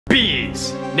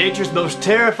Bees! Nature's most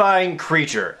terrifying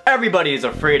creature. Everybody is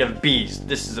afraid of bees.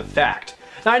 This is a fact.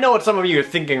 Now I know what some of you are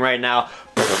thinking right now.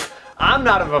 I'm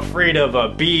not afraid of a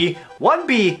bee. One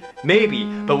bee, maybe.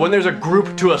 But when there's a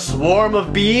group to a swarm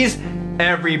of bees,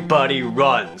 everybody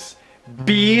runs.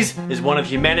 Bees is one of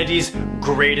humanity's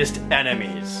greatest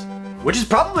enemies. Which is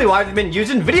probably why they've been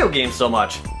used in video games so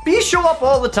much. Bees show up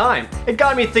all the time. It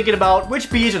got me thinking about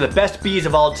which bees are the best bees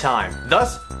of all time.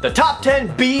 Thus, the top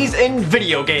 10 bees in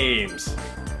video games.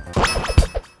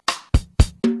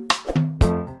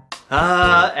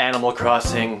 Animal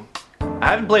Crossing. I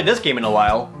haven't played this game in a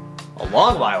while. A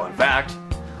long while, in fact.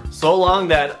 So long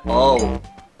that,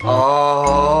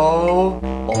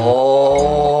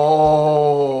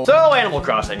 So, Animal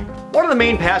Crossing. One of the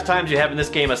main pastimes you have in this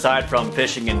game aside from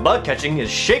fishing and bug catching is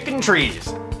shaking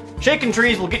trees. Shaking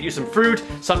trees will get you some fruit,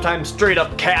 sometimes straight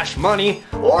up cash money,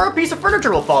 or a piece of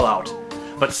furniture will fall out.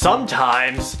 But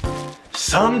sometimes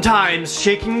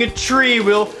shaking a tree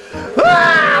will...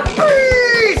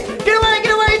 Please!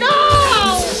 Get away,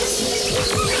 no!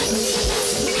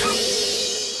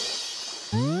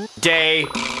 Day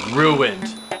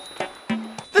ruined.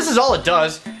 This is all it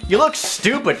does. You look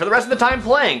stupid for the rest of the time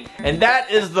playing, and that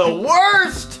is the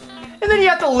worst! And then you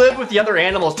have to live with the other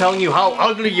animals telling you how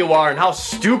ugly you are and how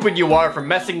stupid you are for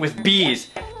messing with bees.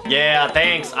 Yeah,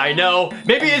 thanks, I know.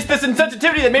 Maybe it's this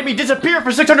insensitivity that made me disappear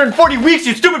for 640 weeks,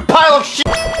 you stupid pile of shit!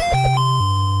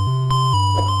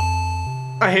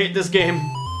 I hate this game.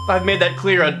 I've made that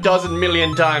clear a dozen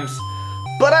million times.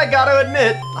 But I gotta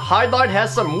admit, Hydelight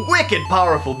has some wicked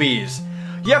powerful bees.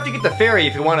 You have to get the fairy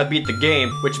if you want to beat the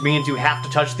game, which means you have to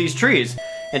touch these trees.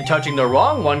 And touching the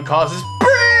wrong one causes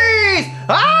bees!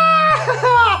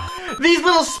 Ah! These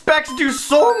little specks do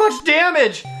so much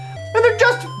damage! And they're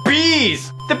just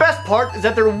bees! The best part is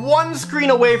that they're one screen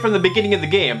away from the beginning of the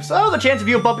game, so the chance of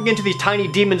you bumping into these tiny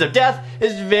demons of death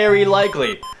is very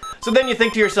likely. So then you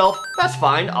think to yourself, that's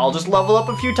fine, I'll just level up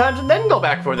a few times and then go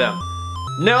back for them.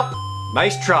 Nope,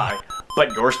 nice try,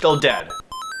 but you're still dead.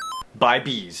 By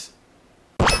bees.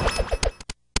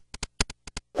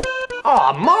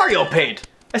 Aw, Mario Paint!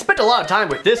 I spent a lot of time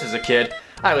with this as a kid.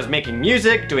 I was making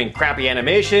music, doing crappy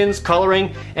animations,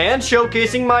 coloring, and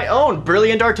showcasing my own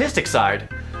brilliant artistic side.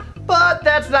 But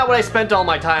that's not what I spent all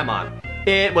my time on.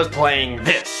 It was playing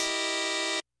this.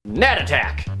 Gnat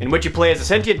Attack, in which you play as a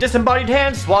sentient disembodied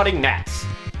hand swatting gnats.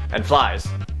 And flies.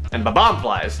 And bomb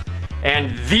flies.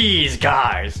 And these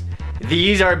guys.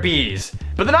 These are bees.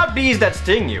 But they're not bees that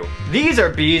sting you. These are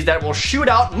bees that will shoot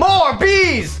out more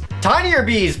bees! Tinier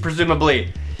bees,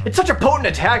 presumably. It's such a potent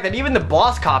attack that even the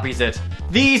boss copies it.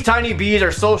 These tiny bees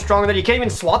are so strong that you can't even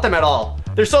swat them at all.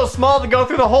 They're so small to go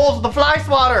through the holes of the fly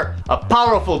swatter. A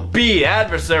powerful bee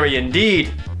adversary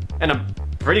indeed. And I'm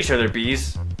pretty sure they're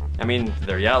bees. I mean,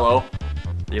 they're yellow.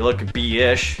 They look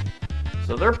bee-ish.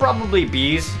 So they're probably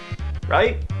bees,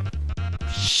 right?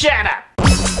 Shut up!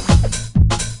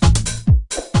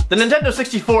 The Nintendo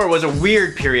 64 was a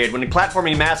weird period when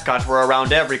platforming mascots were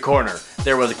around every corner.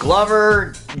 There was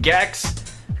Glover, Gex,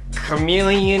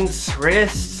 Chameleon,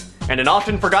 Wrist, and an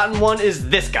often forgotten one is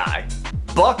this guy,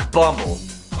 Buck Bumble.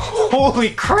 Holy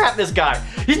crap, this guy!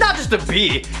 He's not just a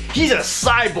bee, he's a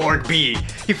cyborg bee.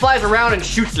 He flies around and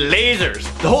shoots lasers.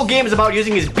 The whole game is about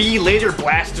using his bee laser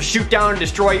blast to shoot down and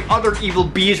destroy other evil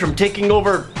bees from taking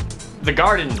over the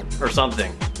garden or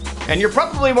something. And you're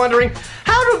probably wondering,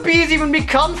 how do bees even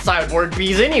become cyborg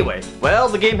bees anyway? Well,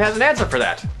 the game has an answer for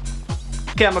that.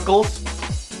 Chemicals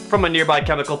from a nearby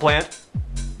chemical plant.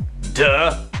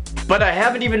 Duh. But I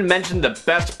haven't even mentioned the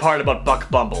best part about Buck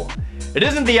Bumble. It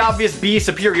isn't the obvious bee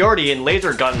superiority in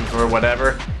laser guns or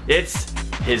whatever. It's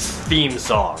his theme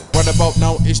song. What about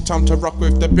now? It's time to rock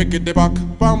with the biggity Buck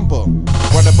Bumble.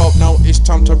 What about now? It's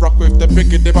time to rock with the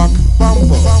biggity Buck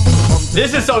Bumble.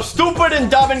 This is so stupid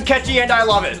and dumb and catchy and I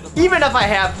love it. Even if I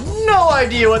have no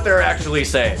idea what they're actually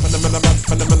saying.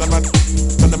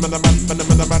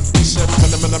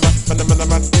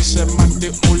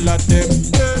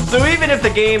 So even if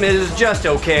the game is just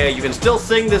okay, you can still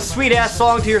sing this sweet ass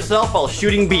song to yourself while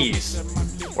shooting bees.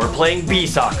 Or playing bee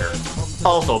soccer.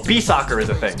 Also, bee soccer is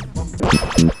a thing.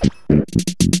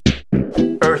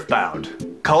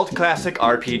 Earthbound. Cult classic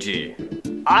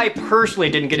RPG. I personally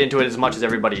didn't get into it as much as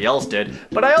everybody else did,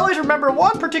 but I always remember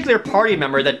one particular party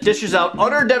member that dishes out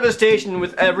utter devastation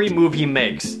with every move he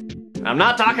makes. And I'm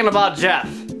not talking about Jeff.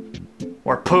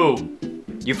 Or Pooh.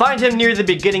 You find him near the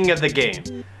beginning of the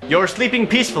game. You're sleeping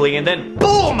peacefully and then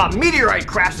boom! A meteorite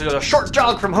crashes a short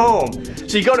jog from home.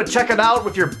 So you go to check it out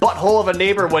with your butthole of a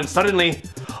neighbor when suddenly...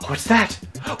 What's that?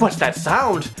 What's that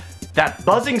sound? That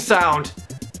buzzing sound.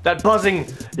 That buzzing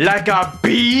like a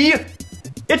bee?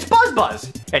 It's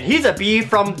Buzz, and he's a bee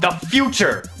from the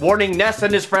future, warning Ness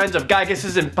and his friends of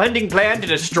Gygus' impending plan to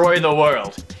destroy the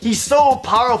world. He's so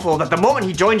powerful that the moment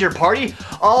he joins your party,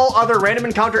 all other random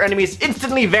encounter enemies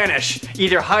instantly vanish,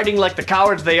 either hiding like the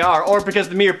cowards they are, or because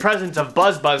the mere presence of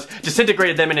Buzz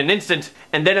disintegrated them in an instant,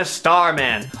 and then a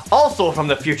Starman, also from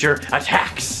the future,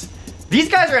 attacks. These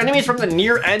guys are enemies from the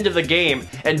near end of the game,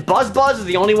 and Buzz is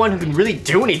the only one who can really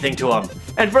do anything to them.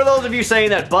 And for those of you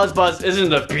saying that Buzz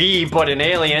isn't a bee but an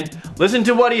alien, listen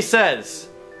to what he says.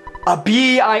 A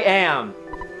bee I am.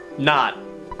 Not.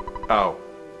 Oh.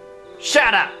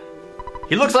 Shut up!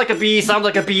 He looks like a bee, sounds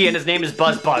like a bee, and his name is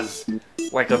Buzz.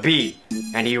 Like a bee.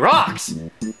 And he rocks!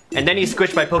 And then he's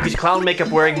squished by Pokey's clown makeup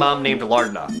wearing mom named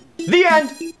Lardna. The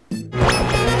end!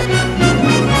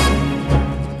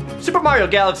 Super Mario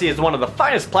Galaxy is one of the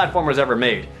finest platformers ever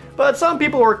made, but some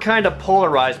people were kinda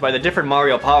polarized by the different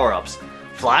Mario power-ups.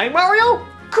 Flying Mario?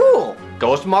 Cool.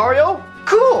 Ghost Mario?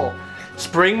 Cool.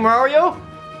 Spring Mario?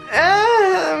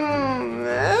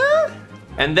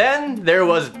 And then there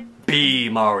was Bee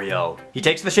Mario. He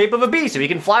takes the shape of a bee so he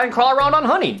can fly and crawl around on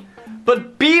honey.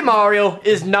 But Bee Mario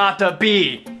is not a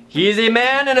bee. He is a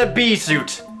man in a bee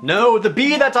suit. No, the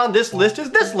bee that's on this list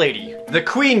is this lady, the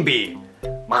Queen Bee.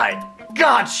 My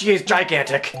God, she is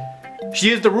gigantic. She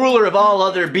is the ruler of all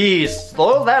other bees,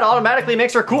 so that automatically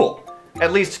makes her cool.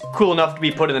 At least cool enough to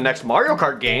be put in the next Mario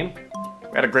Kart game,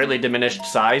 at a greatly diminished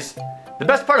size. The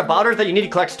best part about her is that you need to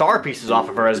collect star pieces off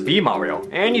of her as Bee Mario,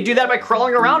 and you do that by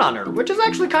crawling around on her, which is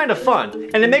actually kind of fun.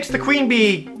 And it makes the Queen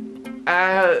Bee,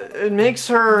 it makes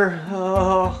her,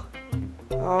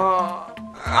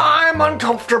 I'm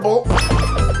uncomfortable.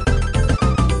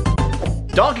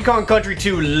 Donkey Kong Country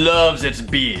 2 loves its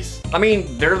bees. I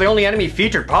mean, they're the only enemy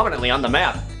featured prominently on the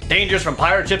map. Dangers from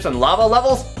pirate ships and lava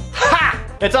levels? Ha!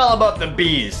 It's all about the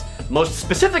bees. Most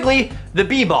specifically, the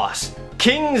bee boss,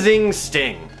 King Zing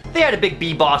Sting. They had a big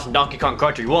bee boss in Donkey Kong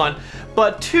Country 1,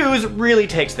 but 2's really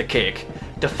takes the cake.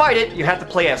 To fight it, you have to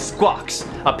play as Squawks,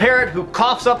 a parrot who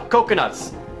coughs up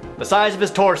coconuts, the size of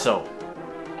his torso,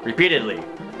 repeatedly.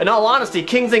 In all honesty,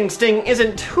 King Zing Sting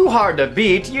isn't too hard to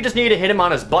beat, you just need to hit him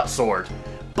on his butt sword.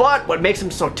 But what makes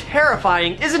him so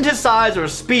terrifying isn't his size or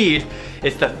speed,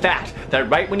 it's the fact that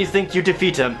right when you think you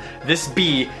defeat him, this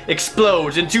bee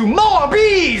explodes into more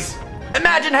bees!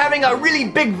 Imagine having a really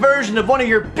big version of one of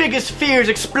your biggest fears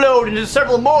explode into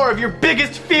several more of your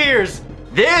biggest fears!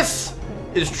 This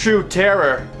is true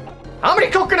terror. How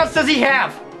many coconuts does he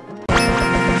have?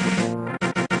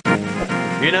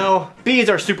 You know, bees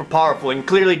are super powerful and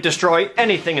clearly destroy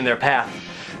anything in their path.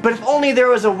 But if only there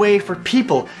was a way for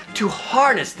people to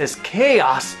harness this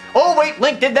chaos. Oh wait,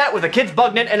 Link did that with a kid's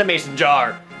bugnet and a mason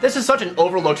jar. This is such an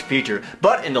overlooked feature,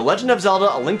 but in The Legend of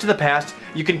Zelda: A Link to the Past,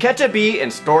 you can catch a bee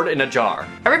and store it in a jar.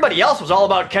 Everybody else was all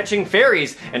about catching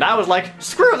fairies, and I was like,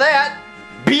 screw that!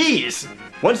 Bees!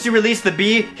 Once you release the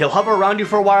bee, he'll hover around you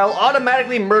for a while,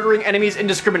 automatically murdering enemies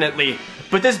indiscriminately.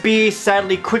 But this bee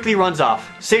sadly quickly runs off,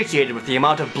 satiated with the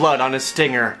amount of blood on his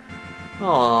stinger.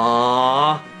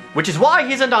 Aww. Which is why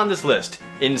he isn't on this list.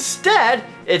 Instead,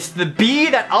 it's the bee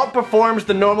that outperforms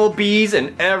the normal bees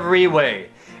in every way.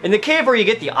 In the cave where you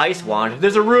get the ice wand,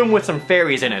 there's a room with some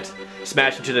fairies in it.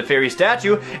 Smash into the fairy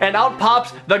statue, and out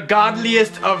pops the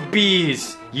godliest of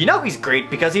bees. You know he's great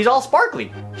because he's all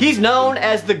sparkly. He's known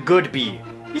as the good bee.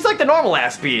 He's like the normal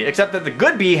ass bee, except that the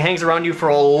good bee hangs around you for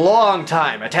a long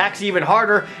time, attacks even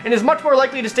harder, and is much more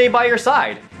likely to stay by your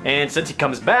side. And since he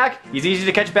comes back, he's easy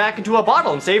to catch back into a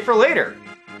bottle and save for later.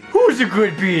 Who's a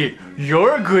good bee?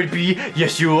 You're a good bee.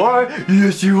 Yes, you are.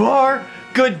 Yes, you are.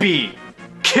 Good bee.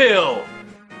 Kill.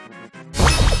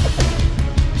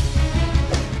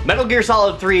 Metal Gear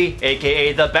Solid 3,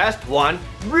 aka the best one,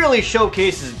 really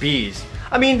showcases bees.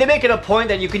 I mean, they make it a point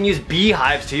that you can use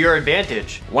beehives to your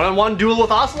advantage. One-on-one duel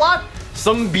with Ocelot?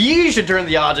 Some bees should turn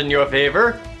the odds in your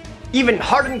favor. Even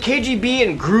hardened KGB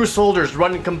and Gru soldiers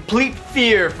run in complete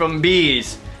fear from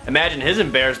bees. Imagine his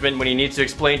embarrassment when he needs to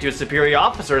explain to his superior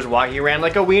officers why he ran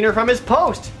like a wiener from his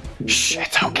post. Shh,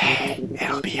 it's okay.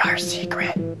 It'll be our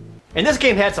secret. And this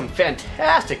game had some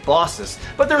fantastic bosses,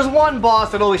 but there's one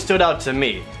boss that always stood out to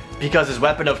me, because his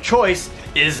weapon of choice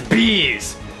is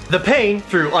bees. The Pain,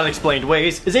 through unexplained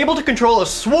ways, is able to control a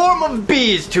swarm of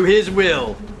bees to his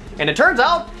will. And it turns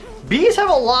out, bees have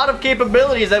a lot of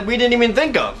capabilities that we didn't even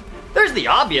think of. There's the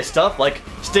obvious stuff, like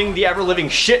sting the ever-living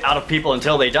shit out of people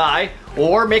until they die,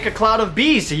 or make a cloud of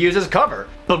bees to use as cover.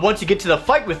 But once you get to the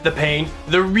fight with the Pain,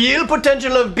 the real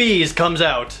potential of bees comes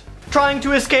out. Trying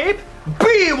to escape?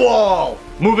 Bee wall!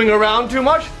 Moving around too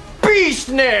much? Bee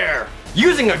snare!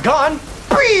 Using a gun?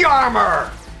 Bee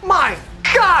armor! My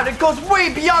God, it goes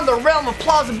way beyond the realm of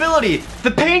plausibility.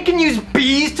 The Pain can use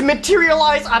bees to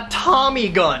materialize a Tommy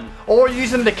gun, or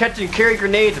use them to catch and carry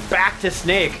grenades back to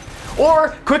Snake, or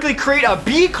quickly create a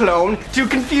bee clone to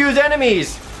confuse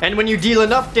enemies. And when you deal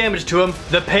enough damage to him,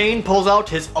 the Pain pulls out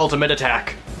his ultimate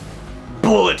attack.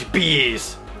 Bullet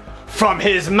bees from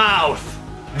his mouth.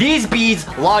 These bees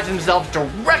lodge themselves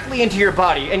directly into your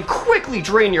body and quickly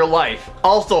drain your life.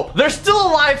 Also, they're still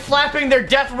alive, flapping their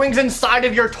death wings inside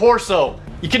of your torso.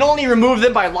 You can only remove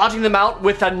them by lodging them out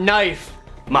with a knife.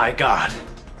 My God,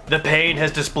 the Pain has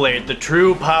displayed the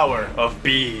true power of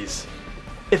bees.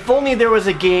 If only there was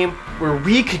a game where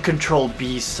we could control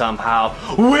bees somehow.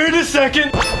 Wait a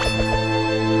second!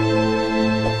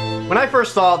 When I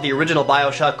first saw the original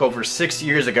BioShock over 6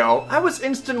 years ago, I was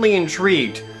instantly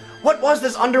intrigued. What was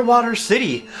this underwater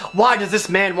city? Why does this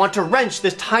man want to wrench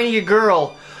this tiny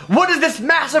girl? What is this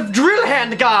massive drill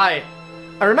hand guy?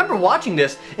 I remember watching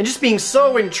this and just being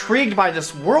so intrigued by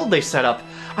this world they set up.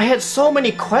 I had so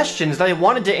many questions that I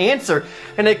wanted to answer,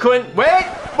 and I couldn't. Wait,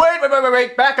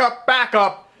 back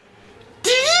up.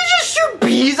 Did he just shoot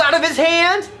bees out of his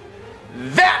hand?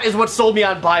 That is what sold me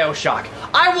on BioShock.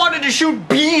 I wanted to shoot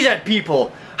bees at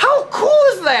people. How cool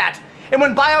is that? And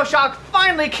when BioShock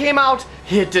finally came out,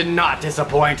 it did not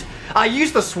disappoint. I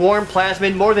used the swarm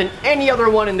plasmid more than any other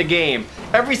one in the game.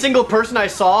 Every single person I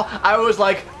saw, I was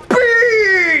like,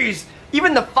 bees!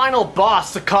 Even the final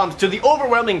boss succumbs to the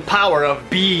overwhelming power of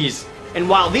bees. And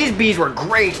while these bees were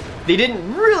great, they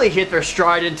didn't really hit their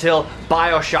stride until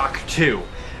BioShock 2.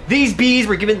 These bees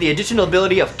were given the additional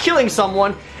ability of killing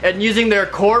someone and using their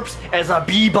corpse as a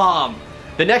bee bomb.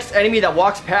 The next enemy that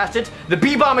walks past it, the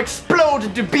bee bomb explodes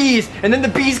into bees, and then the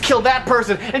bees kill that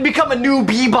person and become a new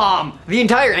bee bomb. The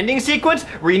entire ending sequence,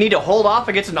 where you need to hold off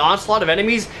against an onslaught of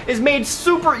enemies, is made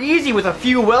super easy with a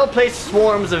few well-placed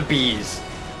swarms of bees.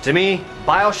 To me,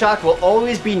 BioShock will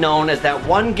always be known as that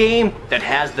one game that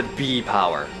has the bee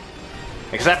power.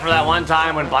 Except for that one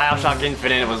time when BioShock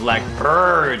Infinite was like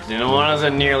birds, and it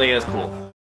wasn't nearly as cool.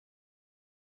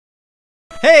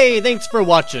 Hey, thanks for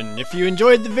watching. If you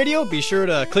enjoyed the video, be sure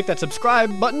to click that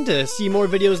subscribe button to see more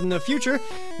videos in the future.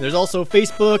 There's also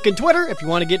Facebook and Twitter if you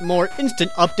want to get more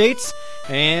instant updates.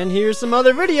 And here's some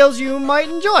other videos you might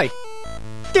enjoy.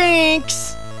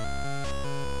 Thanks!